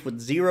safe with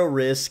 0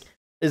 risk,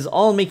 is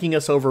all making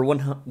us over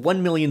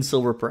 1 million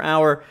silver per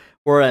hour,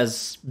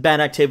 whereas bad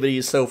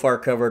activities so far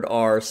covered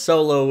are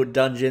solo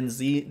dungeons.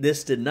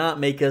 This did not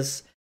make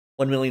us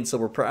 1 million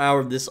silver per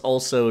hour. This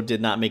also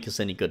did not make us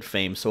any good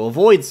fame, so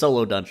avoid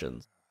solo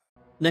dungeons.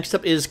 Next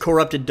up is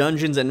Corrupted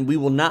Dungeons, and we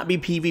will not be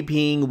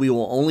PvPing, we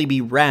will only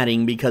be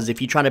ratting, because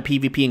if you try to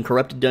PvP in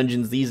Corrupted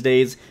Dungeons these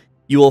days,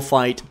 you will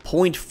fight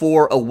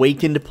 0.4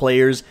 awakened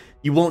players.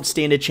 You won't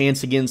stand a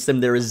chance against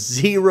them. There is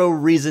 0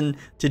 reason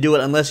to do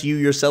it unless you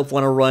yourself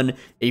want to run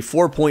a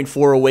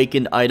 4.4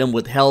 awakened item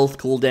with health,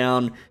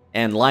 cooldown,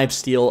 and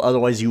lifesteal,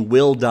 otherwise you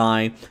will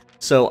die.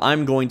 So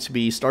I'm going to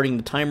be starting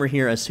the timer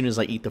here as soon as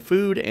I eat the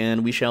food,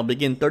 and we shall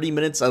begin 30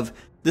 minutes of,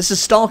 this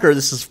is Stalker,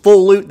 this is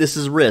full loot, this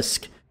is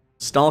risk.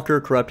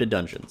 Stalker Corrupted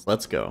Dungeons.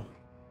 Let's go.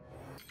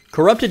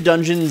 Corrupted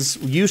Dungeons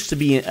used to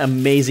be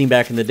amazing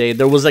back in the day.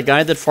 There was a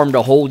guy that farmed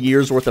a whole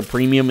year's worth of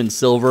premium and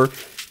silver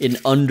in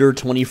under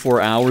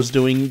 24 hours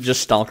doing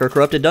just Stalker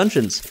Corrupted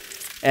Dungeons.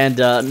 And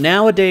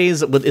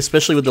nowadays,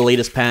 especially with the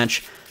latest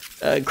patch,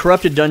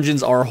 Corrupted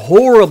Dungeons are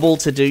horrible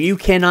to do. You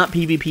cannot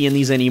PvP in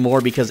these anymore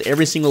because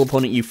every single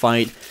opponent you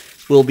fight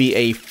will be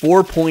a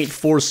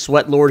 4.4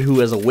 Sweat Lord who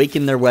has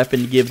awakened their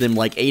weapon to give them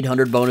like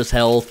 800 bonus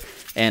health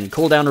and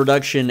cooldown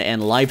reduction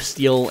and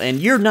lifesteal, and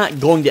you're not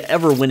going to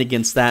ever win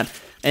against that.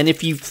 And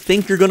if you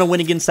think you're going to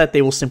win against that,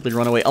 they will simply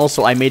run away.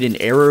 Also, I made an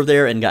error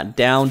there and got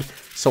downed,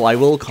 so I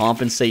will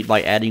compensate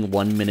by adding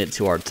 1 minute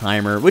to our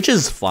timer, which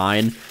is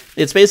fine.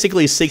 It's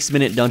basically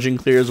 6-minute dungeon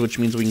clears, which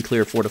means we can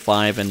clear 4 to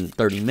 5 in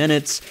 30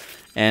 minutes.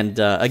 And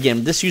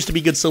again, this used to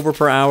be good silver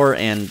per hour,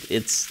 and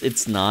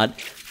it's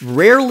not.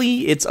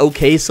 Rarely, it's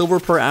okay silver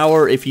per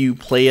hour if you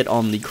play it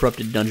on the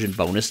Corrupted Dungeon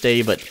bonus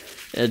day, but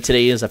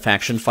today is a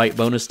faction fight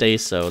bonus day,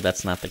 so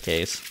that's not the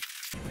case.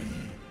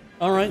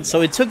 Alright, so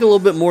it took a little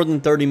bit more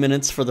than 30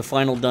 minutes for the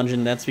final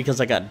dungeon. That's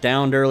because I got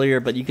downed earlier,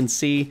 but you can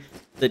see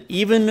that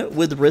even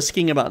with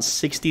risking about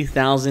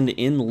 60,000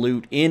 in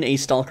loot in a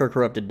Stalker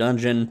Corrupted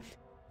Dungeon,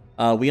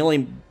 we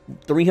only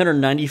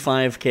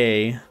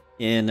 395k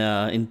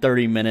in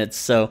 30 minutes,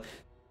 so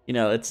you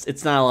know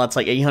it's not a lot. It's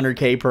like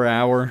 800k per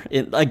hour.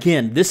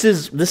 Again, this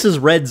is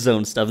red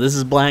zone stuff. This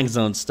is black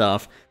zone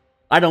stuff.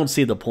 I don't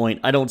see the point.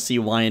 I don't see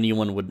why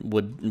anyone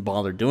would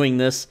bother doing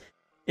this.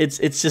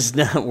 It's just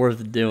not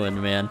worth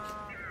doing, man.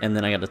 And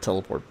then I got to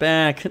teleport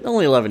back.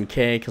 Only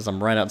 11k because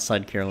I'm right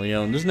outside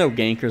Caerleon. There's no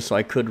ganker, so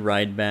I could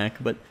ride back.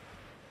 But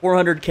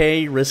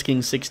 400k, risking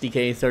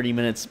 60k, 30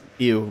 minutes.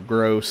 Ew,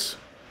 gross.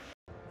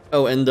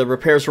 Oh, and the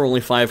repairs were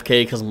only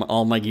 5k because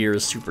all my gear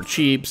is super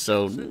cheap.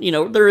 So, you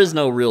know, there is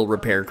no real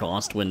repair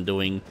cost when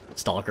doing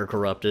Stalker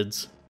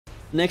Corrupteds.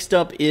 Next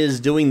up is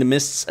doing the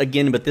mists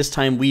again, but this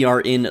time we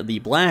are in the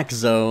black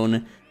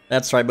zone.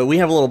 That's right, but we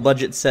have a little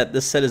budget set.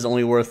 This set is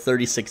only worth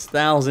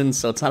 36,000,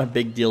 so it's not a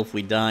big deal if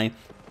we die.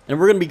 And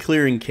we're going to be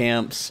clearing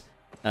camps.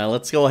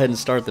 Let's go ahead and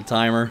start the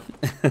timer.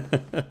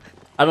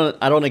 I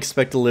don't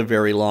expect to live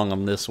very long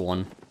on this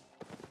one.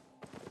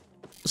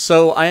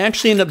 So I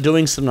actually end up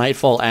doing some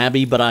Nightfall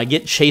Abbey, but I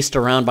get chased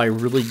around by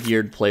really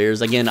geared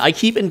players. Again, I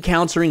keep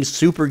encountering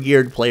super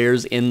geared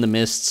players in the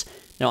mists.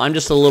 Now, I'm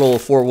just a little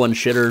 4-1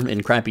 shitter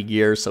in crappy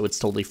gear, so it's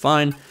totally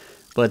fine.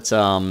 But,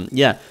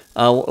 yeah,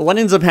 what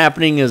ends up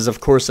happening is, of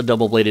course, a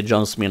double-bladed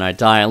jumps me and I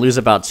die. I lose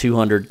about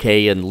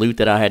 200k in loot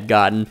that I had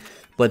gotten.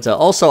 But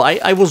also,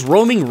 I was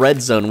roaming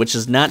red zone, which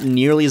is not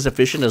nearly as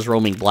efficient as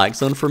roaming black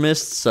zone for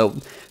mists, so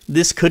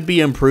this could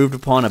be improved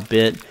upon a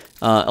bit.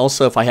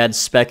 Also, if I had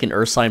Spec and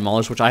Ursine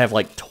Maulers, which I have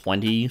like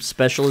 20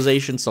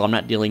 specializations, so I'm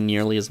not dealing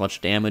nearly as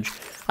much damage.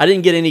 I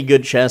didn't get any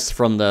good chests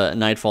from the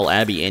Nightfall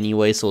Abbey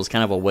anyway, so it was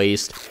kind of a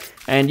waste.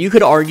 And you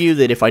could argue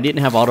that if I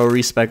didn't have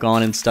auto-respec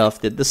on and stuff,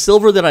 that the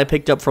silver that I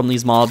picked up from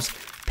these mobs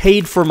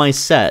paid for my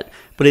set,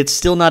 but it's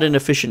still not an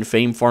efficient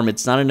fame farm.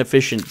 It's not an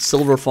efficient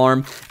silver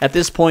farm. At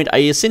this point,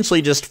 I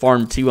essentially just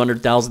farmed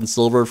 200,000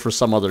 silver for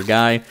some other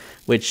guy,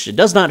 which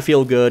does not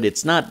feel good.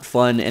 It's not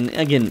fun, and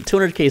again,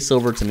 200k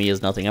silver to me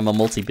is nothing. I'm a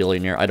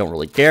multi-billionaire. I don't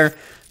really care.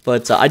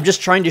 But I'm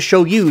just trying to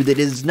show you that it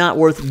is not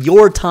worth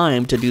your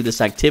time to do this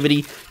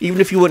activity.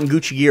 Even if you went in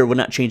Gucci gear, it would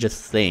not change a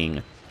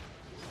thing.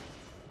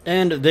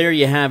 And there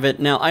you have it.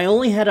 Now, I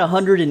only had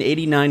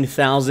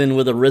 189,000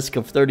 with a risk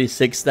of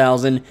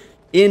 36,000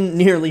 in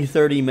nearly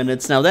 30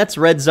 minutes. Now, that's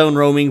red zone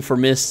roaming for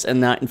Mists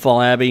and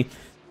Nightfall Abbey.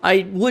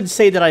 I would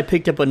say that I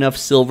picked up enough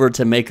silver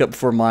to make up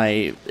for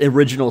my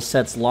original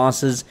set's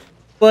losses.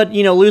 But,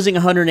 you know, losing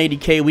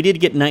 180k, we did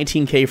get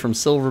 19k from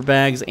silver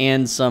bags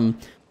and some,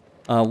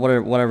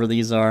 whatever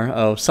these are.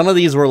 Oh, some of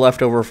these were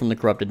left over from the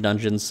Corrupted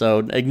Dungeons, so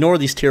ignore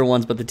these tier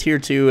 1s, but the tier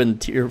 2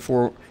 and tier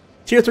 4,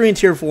 tier 3 and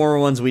tier 4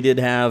 ones we did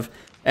have.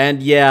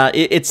 And yeah,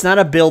 it's not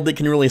a build that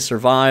can really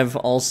survive.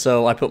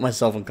 Also, I put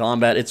myself in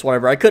combat. It's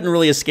whatever. I couldn't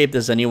really escape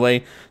this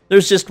anyway.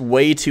 There's just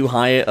way too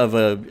high of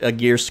a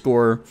gear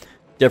score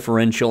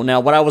differential. Now,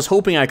 what I was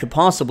hoping I could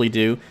possibly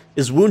do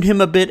is wound him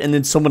a bit, and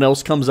then someone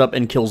else comes up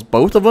and kills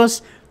both of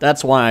us.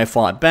 That's why I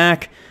fought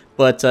back.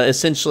 But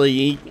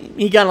essentially,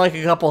 he got like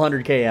a couple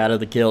 100k out of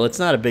the kill. It's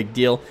not a big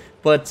deal.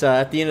 But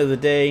at the end of the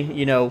day,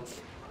 you know,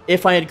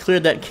 if I had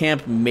cleared that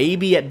camp,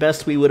 maybe at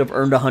best we would have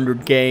earned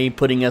 100k,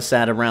 putting us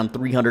at around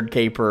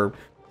 300k per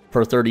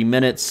 30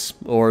 minutes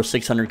or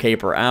 600k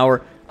per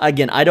hour.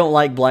 Again, I don't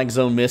like Black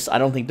Zone Mists. I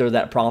don't think they're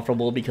that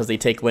profitable because they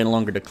take way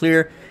longer to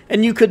clear.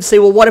 And you could say,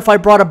 well, what if I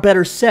brought a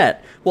better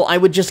set? Well, I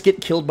would just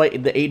get killed by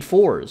the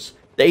 8-4s.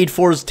 The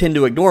 8-4s tend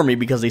to ignore me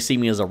because they see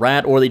me as a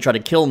rat, or they try to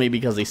kill me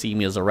because they see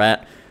me as a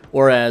rat.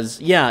 Whereas,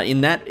 yeah,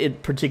 in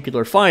that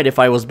particular fight, if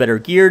I was better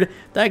geared,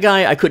 that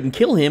guy, I couldn't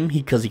kill him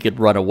because he could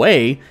run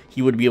away.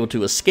 He would be able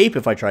to escape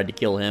if I tried to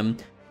kill him.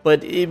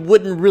 But it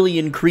wouldn't really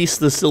increase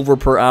the silver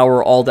per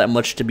hour all that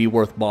much to be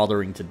worth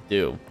bothering to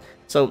do.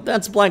 So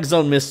that's Black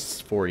Zone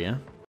Mists for you.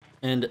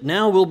 And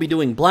now we'll be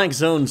doing Black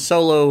Zone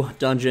solo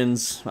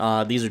dungeons.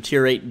 These are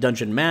tier 8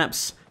 dungeon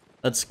maps.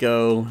 Let's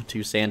go to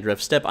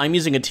Sanddrift Step. I'm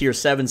using a tier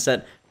 7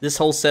 set. This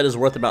whole set is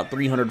worth about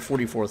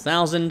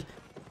 344,000.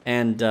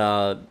 And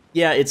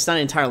yeah, it's not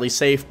entirely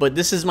safe, but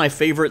this is my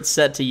favorite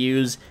set to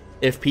use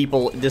if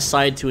people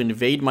decide to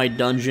invade my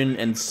dungeon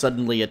and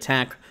suddenly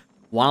attack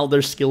while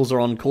their skills are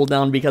on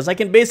cooldown, because I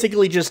can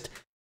basically just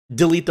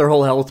delete their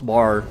whole health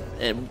bar,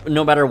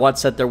 no matter what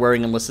set they're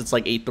wearing, unless it's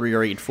like 8-3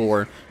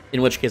 or 8-4,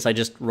 in which case I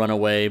just run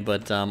away,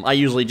 but I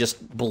usually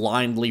just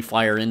blindly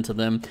fire into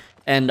them,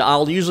 and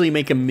I'll usually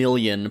make 1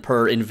 million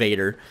per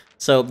invader.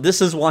 So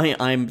this is why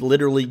I'm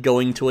literally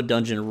going to a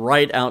dungeon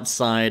right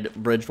outside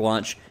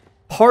Bridgewatch.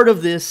 Part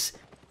of this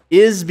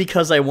is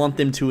because I want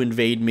them to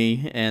invade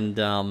me,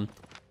 and,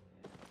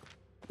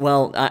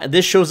 well,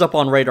 this shows up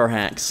on radar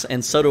hacks,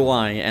 and so do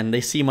I, and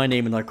they see my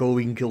name and like, oh,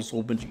 we can kill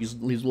Soul Bench, he's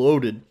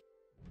loaded.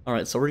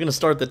 Alright, so we're gonna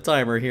start the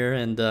timer here,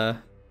 and,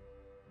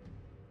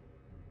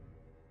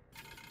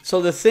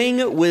 so the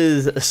thing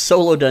with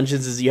solo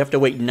dungeons is you have to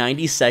wait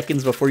 90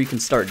 seconds before you can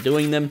start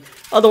doing them,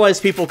 otherwise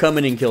people come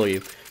in and kill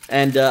you.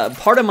 And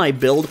part of my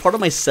build, part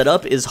of my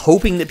setup is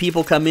hoping that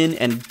people come in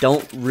and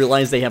don't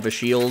realize they have a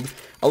shield.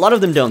 A lot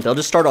of them don't. They'll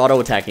just start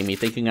auto-attacking me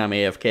thinking I'm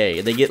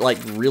AFK. They get, like,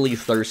 really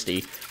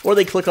thirsty. Or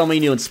they click on me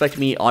to inspect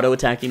me,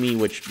 auto-attacking me,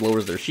 which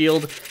lowers their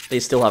shield.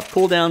 They still have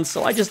cooldowns,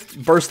 so I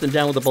just burst them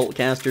down with the bolt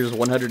casters,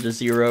 100 to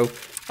 0.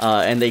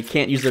 And they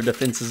can't use their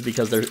defenses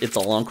because it's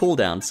all on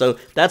cooldown. So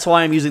that's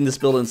why I'm using this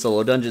build in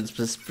solo dungeons,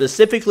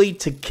 specifically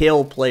to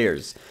kill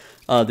players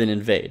than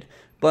invade.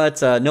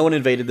 But no one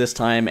invaded this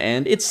time,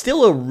 and it's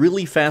still a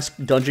really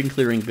fast dungeon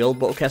clearing build.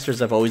 Bowcasters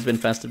have always been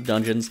fast at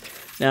dungeons.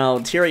 Now,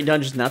 tier 8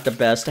 dungeons not the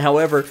best.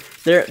 However,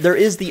 there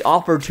is the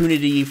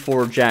opportunity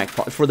for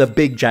the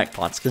big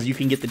jackpots, because you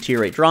can get the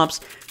tier 8 drops,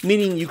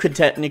 meaning you could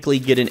technically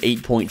get an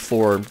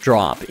 8.4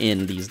 drop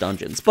in these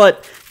dungeons,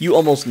 but you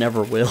almost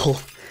never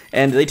will.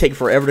 And they take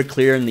forever to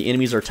clear, and the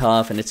enemies are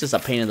tough, and it's just a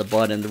pain in the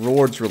butt, and the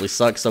rewards really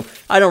suck, so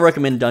I don't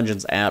recommend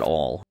dungeons at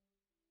all.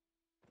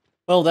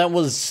 Well, that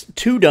was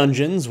 2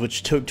 dungeons,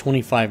 which took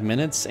 25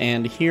 minutes,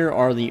 and here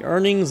are the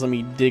earnings. Let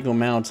me dig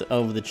them out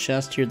of the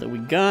chest here that we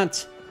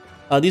got.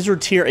 These are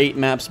tier 8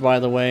 maps, by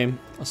the way,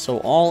 so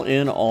all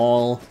in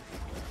all,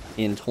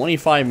 in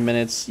 25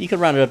 minutes, you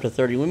could round it up to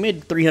 30. We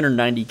made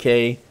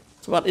 390k,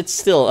 it's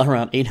still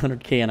around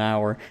 800k an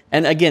hour.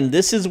 And again,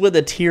 this is with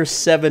a tier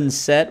 7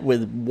 set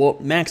with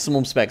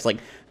maximum specs, like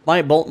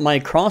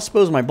my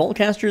crossbows, my bolt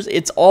casters,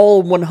 it's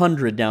all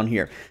 100 down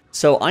here.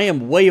 So I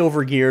am way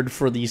over geared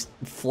for these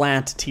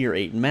flat tier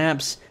 8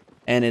 maps,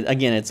 and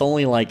again, it's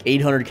only like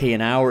 800k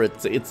an hour.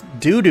 It's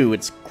doo-doo,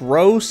 it's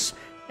gross,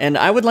 and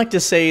I would like to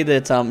say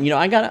that, you know,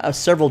 I got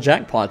several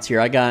jackpots here.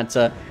 I got,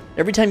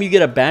 every time you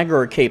get a bag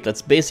or a cape,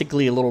 that's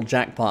basically a little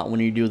jackpot when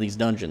you do these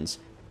dungeons.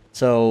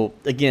 So,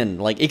 again,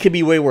 like, it could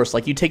be way worse.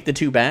 Like, you take the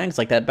 2 bags,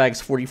 like that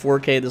bag's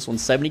 44k, this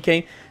one's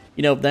 70k,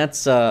 you know,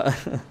 that's,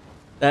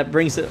 that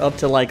brings it up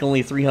to like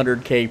only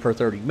 300k per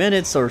 30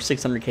 minutes or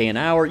 600k an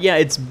hour. Yeah,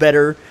 it's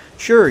better.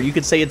 Sure, you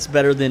could say it's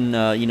better than,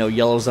 you know,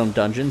 Yellow Zone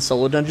dungeons.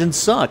 Solo dungeons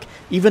suck.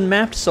 Even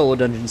mapped solo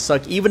dungeons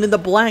suck. Even in the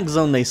Black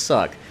Zone, they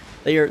suck.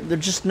 They're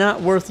just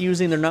not worth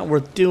using. They're not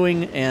worth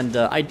doing, and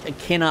I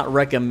cannot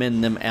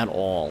recommend them at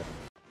all.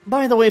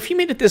 By the way, if you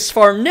made it this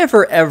far,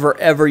 never, ever,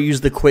 ever use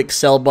the quick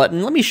sell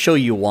button. Let me show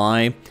you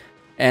why.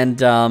 And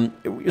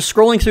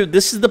scrolling through,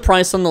 this is the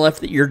price on the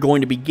left that you're going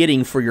to be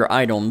getting for your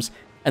items.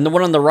 And the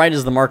one on the right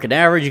is the market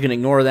average. You can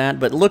ignore that.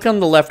 But look on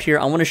the left here.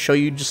 I want to show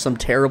you just some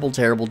terrible,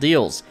 terrible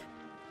deals.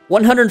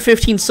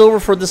 115 silver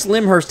for this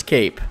Limhurst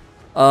cape.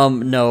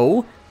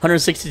 No.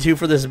 162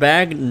 for this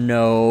bag.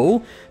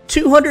 No.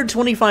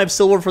 225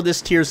 silver for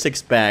this tier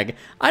 6 bag.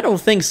 I don't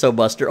think so,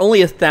 Buster. Only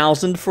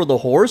 1,000 for the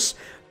horse.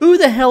 Who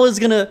the hell is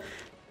gonna...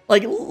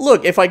 Like,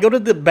 look, if I go to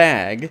the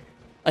bag,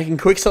 I can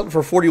quick sell it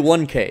for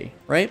 41k,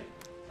 right?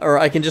 Or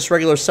I can just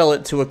regular sell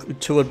it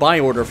to a buy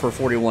order for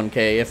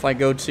 41k. If I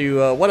go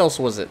to, what else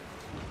was it?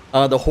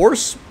 The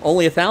horse,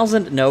 only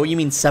 1,000? No, you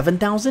mean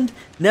 7,000?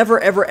 Never,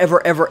 ever,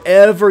 ever, ever,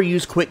 ever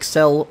use quick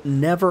sell.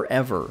 Never,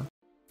 ever.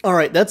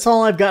 Alright, that's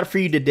all I've got for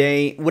you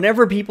today.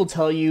 Whenever people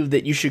tell you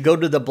that you should go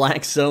to the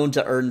black zone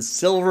to earn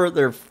silver,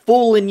 they're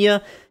fooling you.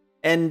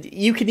 And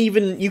you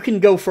can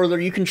go further.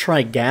 You can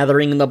try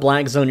gathering in the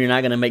black zone. You're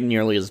not going to make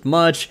nearly as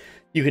much.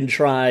 You can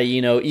try,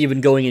 you know,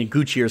 even going in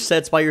Gucci or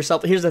sets by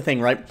yourself. Here's the thing,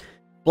 right?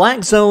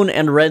 Black zone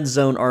and red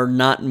zone are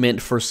not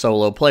meant for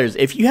solo players.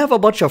 If you have a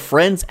bunch of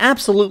friends,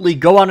 absolutely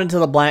go out into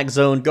the black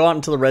zone, go out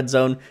into the red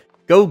zone,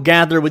 go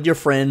gather with your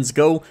friends,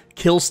 go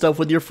kill stuff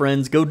with your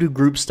friends, go do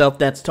group stuff.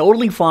 That's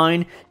totally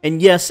fine.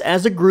 And yes,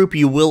 as a group,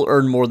 you will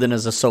earn more than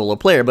as a solo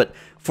player. But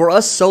for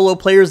us solo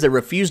players that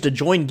refuse to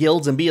join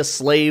guilds and be a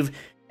slave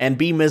and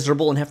be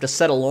miserable and have to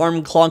set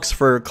alarm clocks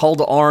for call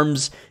to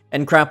arms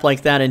and crap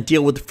like that and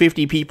deal with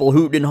 50 people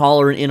hooting and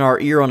hollering in our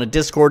ear on a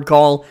Discord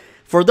call,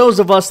 for those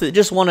of us that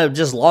just want to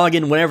just log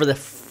in whenever the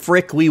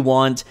frick we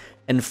want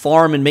and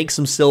farm and make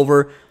some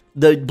silver,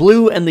 the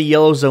blue and the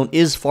yellow zone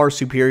is far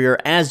superior,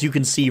 as you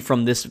can see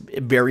from this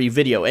very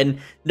video. And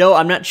no,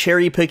 I'm not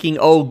cherry picking,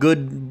 oh,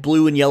 good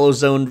blue and yellow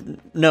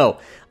zone. No,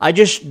 I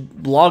just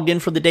logged in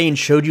for the day and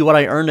showed you what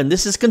I earned, and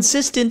this is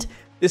consistent.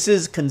 This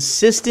is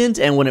consistent,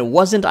 and when it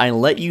wasn't, I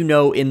let you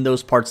know in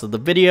those parts of the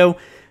video.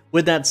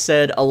 With that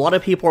said, a lot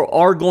of people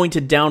are going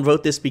to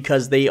downvote this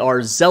because they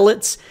are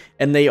zealots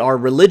and they are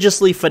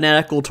religiously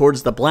fanatical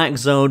towards the black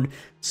zone.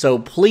 So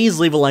please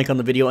leave a like on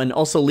the video and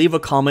also leave a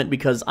comment,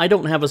 because I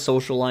don't have a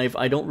social life.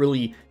 I don't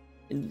really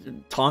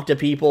talk to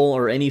people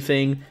or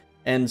anything.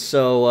 And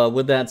so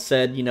with that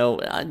said, you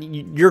know,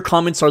 your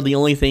comments are the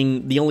only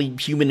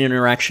human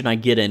interaction I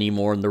get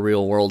anymore in the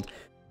real world.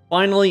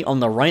 Finally, on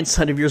the right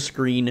side of your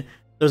screen,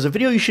 there's a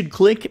video you should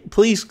click.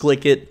 Please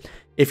click it.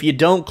 If you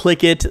don't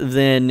click it,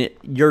 then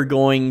you're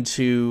going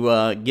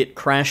to get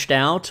crashed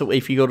out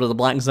if you go to the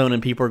black zone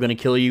and people are going to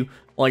kill you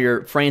while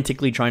you're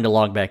frantically trying to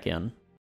log back in.